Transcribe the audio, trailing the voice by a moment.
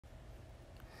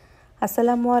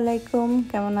আসসালামু আলাইকুম,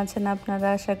 কেমন আছেন আপনারা?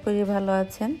 আশা করি ভালো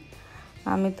আছেন।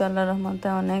 আমি তো আল্লাহর রহমতে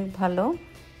অনেক ভালো।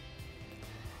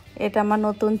 এটা আমার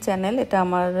নতুন চ্যানেল, এটা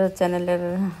আমার চ্যানেলের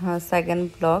সেকেন্ড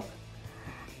ব্লগ।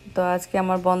 তো আজকে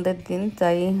আমার বন্ধের দিন,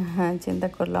 তাই চিন্তা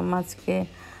করলাম আজকে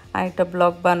আরেকটা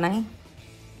ব্লগ বানাই।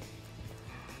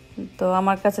 তো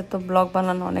আমার কাছে তো ব্লগ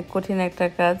বানানো অনেক কঠিন একটা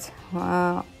কাজ।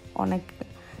 অনেক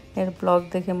এর ব্লগ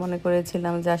দেখে মনে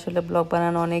করেছিলাম যে আসলে ব্লগ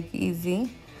বানানো অনেক ইজি।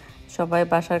 সবাই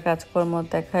বাসার কাজকর্ম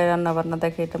দেখায়, রান্নাবান্না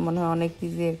দেখে, এটা মনে হয় অনেক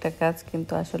ইজি একটা কাজ,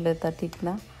 কিন্তু আসলে তা ঠিক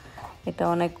না। এটা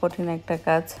অনেক কঠিন একটা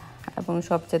কাজ, এবং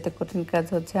সবচেয়ে কঠিন কাজ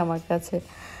হচ্ছে আমার কাছে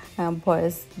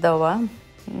ভয়েস দেওয়া।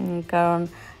 কারণ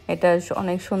এটা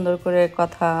অনেক সুন্দর করে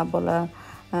কথা বলা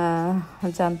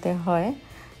জানতে হয়।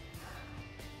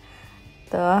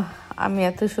 তো আমি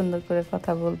এত সুন্দর করে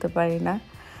কথা বলতে পারি না,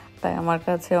 তাই আমার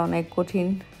কাছে অনেক কঠিন।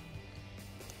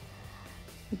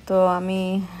 তো আমি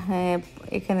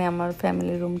এখানে আমার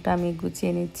ফ্যামিলি রুমটা আমি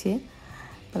গুছিয়ে নিচ্ছি।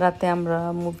 রাতে আমরা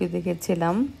মুভি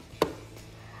দেখেছিলাম,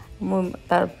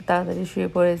 তাড়াতাড়ি শুয়ে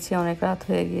পড়েছি, অনেক রাত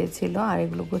হয়ে গিয়েছিল, আর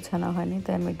এগুলো গোছানো হয়নি,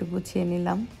 তাই আমি একটু গুছিয়ে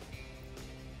নিলাম।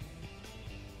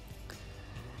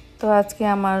 তো আজকে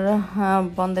আমার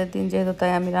বন্ধের দিন যেহেতু,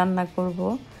 তাই আমি রান্না করব।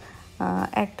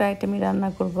 একটা আইটেমই রান্না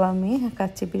করব, আমি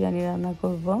কাচ্চি বিরিয়ানি রান্না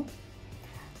করব।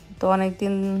 তো অনেক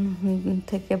দিন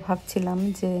থেকে ভাবছিলাম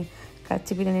যে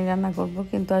কাচ্চি বিরিয়ানি রান্না করব,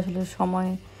 কিন্তু আসলে সময়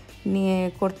নিয়ে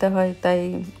করতে হয়, তাই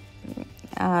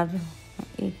আর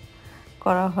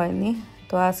করা হয়নি।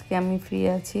 তো আজকে আমি ফ্রি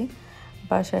আছি,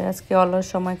 বাসায় আজকে অলস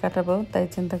সময় কাটাবো, তাই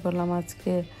চিন্তা করলাম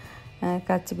আজকে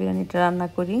কাচ্চি বিরিয়ানিটা রান্না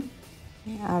করি।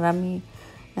 আর আমি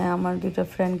আমার দুটো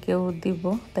ফ্রেন্ডকেও দিব,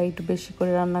 তাই একটু বেশি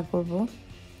করে রান্না করব।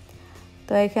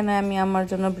 তো এখানে আমি আমার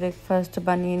জন্য ব্রেকফাস্ট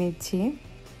বানিয়ে নিচ্ছি।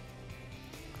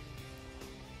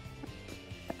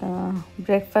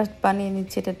 ব্রেকফাস্ট বানিয়ে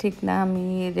নিচ্ছি এটা ঠিক না, আমি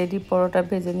রেডি পরোটা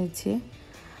ভেজে নিচ্ছি।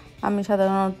 আমি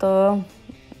সাধারণত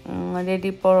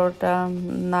রেডি পরোটা,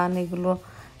 নান এগুলো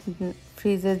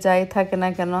ফ্রিজে যাই থাকে না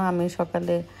কেন, আমি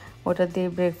সকালে ওটা দিয়ে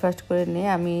ব্রেকফাস্ট করে নিই।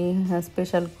 আমি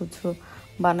স্পেশাল কিছু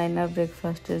বানাই না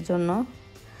ব্রেকফাস্টের জন্য।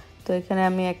 তো এখানে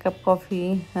আমি 1 কাপ কফি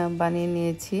বানিয়ে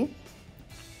নিয়েছি,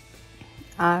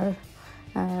 আর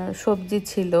সবজি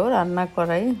ছিল রান্না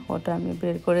করাই, ওটা আমি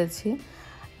বের করেছি,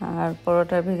 আর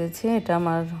পরোটা ভেজেছি। এটা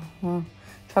আমার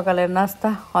সকালের নাস্তা,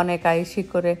 অনেক আইসি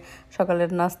করে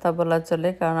সকালের নাস্তা বলা চলে,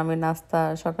 কারণ আমি নাস্তা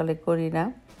সকালে করি না।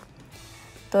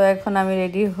 তো এখন আমি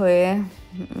রেডি হয়ে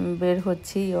বের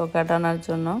হচ্ছি ইয়োগা আনার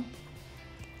জন্য।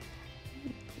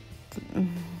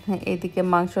 এইদিকে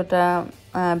মাংসটা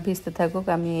ভিজতে থাকুক,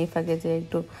 আমি এই ফাঁকে যে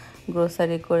একটু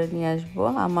গ্রোসারি করে নিয়ে আসবো।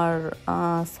 আমার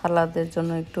সালাদের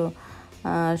জন্য একটু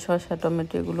শসা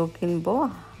টমেটো এগুলো কিনবো,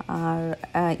 আর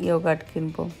ইয়োগার্ট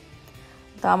কিনবো।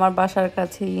 তো আমার বাসার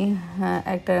কাছেই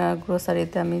একটা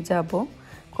গ্রোসারিতে আমি যাব,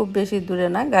 খুব বেশি দূরে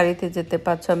না, গাড়িতে যেতে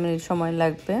 5-6 মিনিট সময়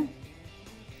লাগবে।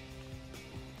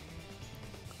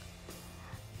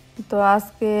 তো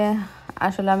আজকে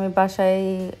আসলে আমি বাসায়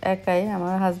একাই,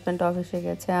 আমার হাজব্যান্ড অফিসে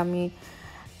গেছে, আমি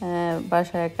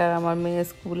বাসায় একা, আমার মেয়ে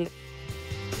স্কুল।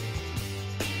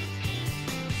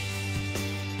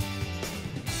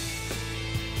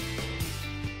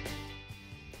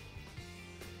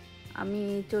 আমি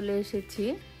চলে এসেছি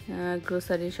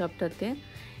গ্রোসারি শপটাতে।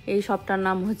 এই শপটার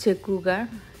নাম হচ্ছে ক্রুগার।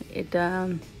 এটা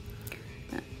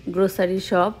গ্রোসারি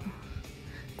শপ,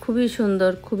 খুবই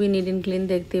সুন্দর, খুবই নিট অ্যান্ড ক্লিন,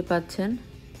 দেখতেই পাচ্ছেন,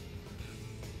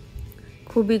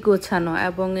 খুবই গোছানো,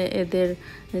 এবং এদের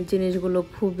জিনিসগুলো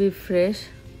খুবই ফ্রেশ।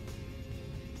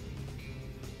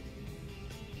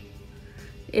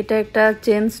 এটা একটা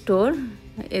চেন স্টোর,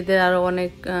 এদের আরও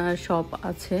অনেক শপ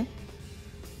আছে।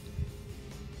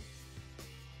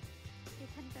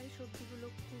 এখানকার সবজিগুলো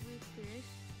খুবই ফ্রেশ,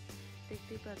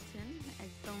 দেখতেই পাচ্ছেন,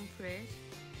 একদম ফ্রেশ।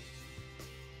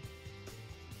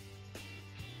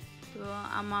 তো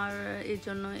আমার এই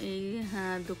জন্য এই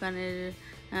দোকানের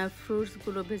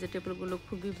ফ্রুটসগুলো, ভেজিটেবলগুলো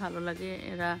খুবই ভালো লাগে।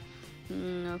 এরা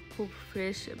খুব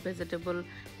ফ্রেশ ভেজিটেবল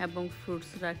এবং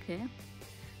ফ্রুটস রাখে।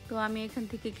 তো আমি এখান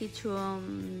থেকে কিছু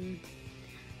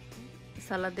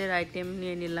সালাদের আইটেম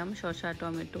নিয়ে নিলাম, শসা,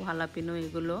 টমেটো, হালাপিনো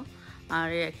এগুলো, আর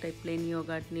একটা প্লেন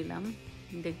ইয়োগার্ট নিলাম।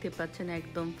 দেখতে পাচ্ছেন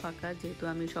একদম ফাঁকা, যেহেতু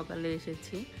আমি সকালে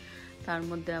এসেছি। তার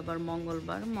মধ্যে আবার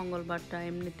মঙ্গলবারটা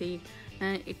এমনিতেই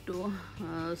একটু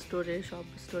সব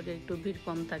স্টোরে একটু ভিড়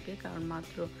কম থাকে, কারণ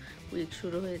মাত্র উইক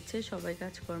শুরু হয়েছে, সবাই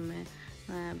কাজকর্মে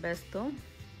ব্যস্ত।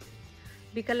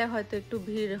 বিকালে হয়তো একটু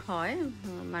ভিড় হয়,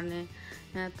 মানে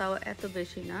তাও এত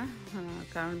বেশি না,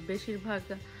 কারণ বেশিরভাগ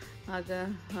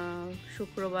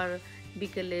শুক্রবার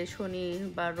বিকেলে, শনি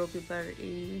বা রবিবার,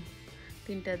 এই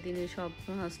 3টা দিনে সব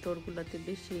স্টোরগুলোতে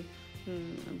বেশি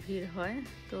ভিড় হয়।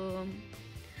 তো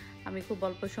আমি খুব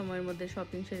অল্প সময়ের মধ্যে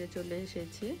শপিং সেরে চলে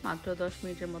এসেছি, মাত্র 10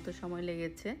 মিনিটের মতো সময়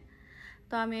লেগেছে।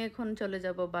 তো আমি এখন চলে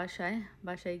যাব বাসায়।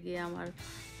 বাসায় গিয়ে আমার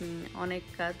অনেক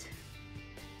কাজ।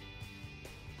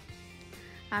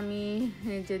 আমি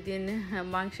যেদিন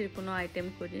মাংসের কোনো আইটেম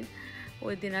করি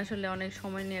ওই দিন আসলে অনেক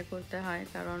সময় নিয়ে করতে হয়,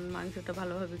 কারণ মাংসটা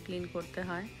ভালোভাবে ক্লিন করতে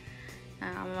হয়।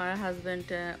 আমার হাজব্যান্ড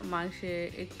মাংসে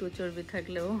একটু চর্বি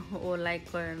থাকলেও ও লাইক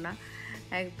করে না,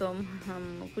 একদম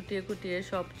কুটিয়ে কুটিয়ে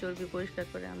সব চর্বি পরিষ্কার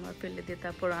করে আমার ফেলে দিয়ে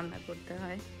তারপর রান্না করতে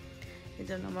হয়। এই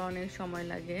জন্য আমার অনেক সময়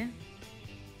লাগে।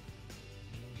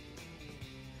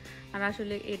 আর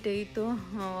আসলে এটাই তো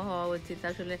হওয়া উচিত।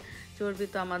 আসলে চর্বি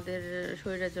তো আমাদের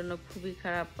শরীরের জন্য খুবই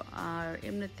খারাপ, আর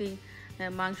এমনিতেই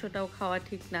মাংসটাও খাওয়া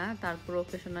ঠিক না, তারপর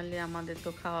অকেশনালি আমাদের তো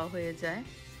খাওয়া হয়ে যায়।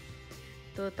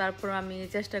 তো তারপর আমি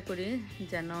চেষ্টা করি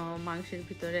যেন মাংসের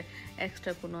ভিতরে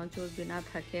এক্সট্রা কোনো চর্বি না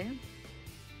থাকে।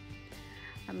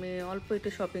 আমি অল্প একটু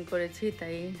শপিং করেছি,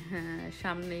 তাই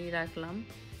সামনেই রাখলাম।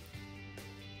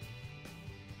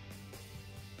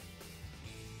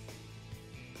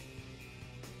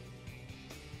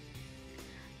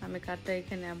 আমি কাঠটা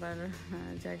এখানে আবার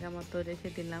জায়গা মতো রেখে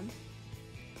দিলাম।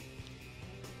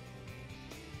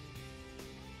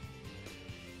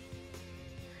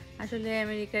 আসলে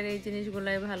আমেরিকার এই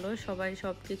জিনিসগুলাই ভালো, সবাই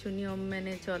সব কিছু নিয়ম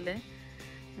মেনে চলে,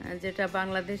 যেটা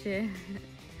বাংলাদেশে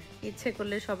ইচ্ছে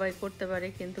করলে সবাই করতে পারে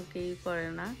কিন্তু কেউই করে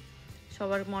না।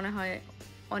 সবার মনে হয়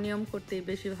অনিয়ম করতেই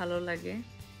বেশি ভালো লাগে।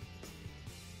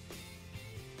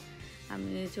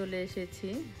 আমি চলে এসেছি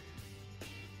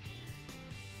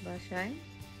বাসায়।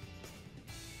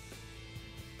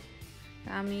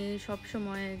 আমি সব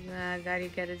সময় গাড়ি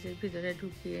গ্যারেজের ভিতরে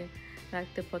ঢুকিয়ে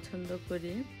রাখতে পছন্দ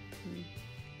করি।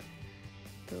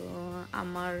 তো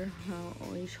আমার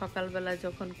ওই সকালবেলা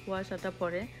যখন কুয়াশাটা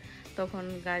পড়ে তখন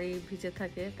গাড়ি ভিজে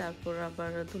থাকে, তারপর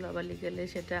আবার ধুলাবালি গেলে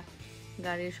সেটা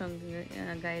গাড়ির সঙ্গে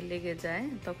গায়ে লেগে যায়,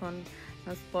 তখন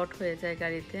স্পট হয়ে যায়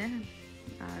গাড়িতে।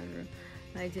 আর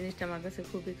এই জিনিসটা আমার কাছে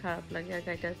খুবই খারাপ লাগে, আর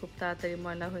গাড়িটা খুব তাড়াতাড়ি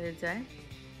ময়লা হয়ে যায়।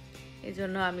 এই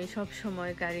জন্য আমি সব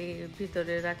সময় গাড়ির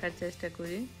ভিতরে রাখার চেষ্টা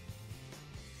করি।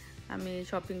 আমি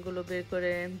শপিংগুলো বের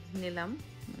করে নিলাম,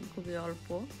 খুবই অল্প।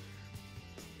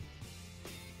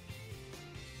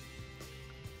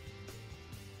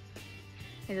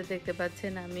 এটা দেখতে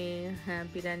পাচ্ছেন আমি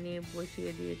বিরিয়ানি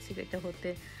বসিয়ে দিয়েছি, এটা হতে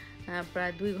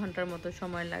প্রায় 2 ঘন্টার মতো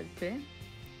সময় লাগবে।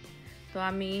 তো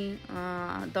আমি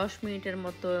 10 মিনিটের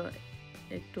মতো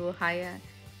একটু হাই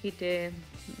হিটে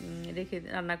রেখে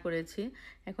রান্না করেছি।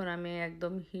 এখন আমি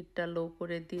একদম হিটটা লো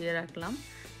করে দিয়ে রাখলাম।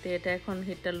 তো এটা এখন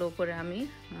হিটটা লো করে আমি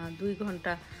 2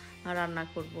 ঘন্টা রান্না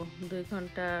করব। 2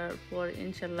 ঘন্টার পর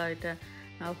ইনশাল্লাহ এটা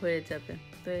হয়ে যাবে।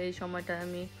 তো এই সময়টা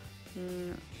আমি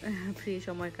ফ্রি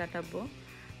সময় কাটাবো।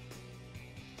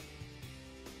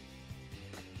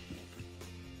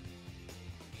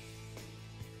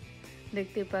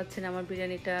 দেখতেই পাচ্ছেন আমার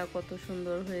বিরিয়ানিটা কত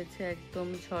সুন্দর হয়েছে, একদম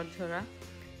ঝরঝরা,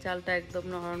 চালটা একদম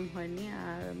নরম হয়নি,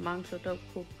 আর মাংসটাও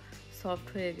খুব সফট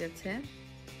হয়ে গেছে।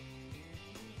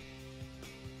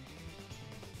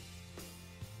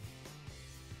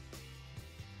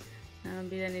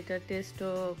 বিরিয়ানিটার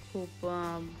টেস্টও খুব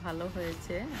ভালো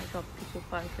হয়েছে, সব কিছু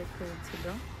পারফেক্ট হয়েছিল।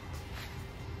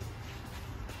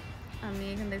 আমি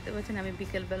এখানে দেখতে পাচ্ছেন আমি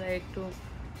বিকেলবেলা একটু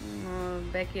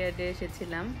ব্যাকইয়ার্ডে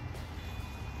এসেছিলাম,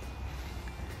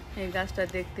 এই গাছটা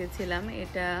দেখতেছিলাম।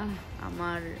 এটা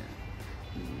আমার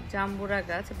জাম্বুরা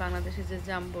গাছ, বাংলাদেশে যে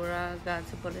জাম্বুরা গাছ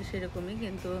বলে সেরকমই,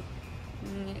 কিন্তু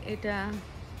এটা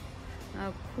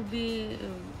খুবই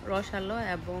রসালো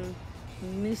এবং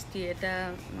মিষ্টি। এটা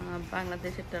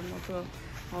বাংলাদেশেরটার মতো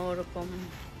ওরকম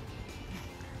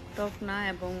টক না,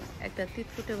 এবং একটা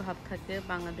তিতকুটে ভাব থাকে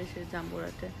বাংলাদেশের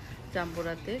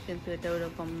জাম্বুরাতে, কিন্তু এটা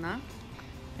ওরকম না,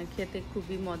 খেতে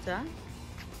খুবই মজা।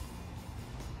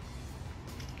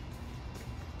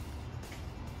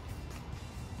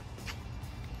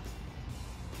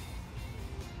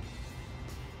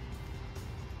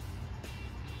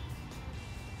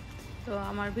 তো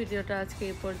আমার ভিডিওটা আজকে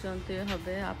এই পর্যন্তই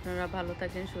হবে। আপনারা ভালো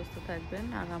থাকেন, সুস্থ থাকবেন,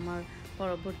 আর আমার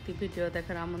পরবর্তী ভিডিও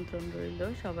দেখার আমন্ত্রণ রইল।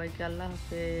 সবাইকে আল্লাহ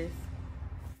হাফেজ।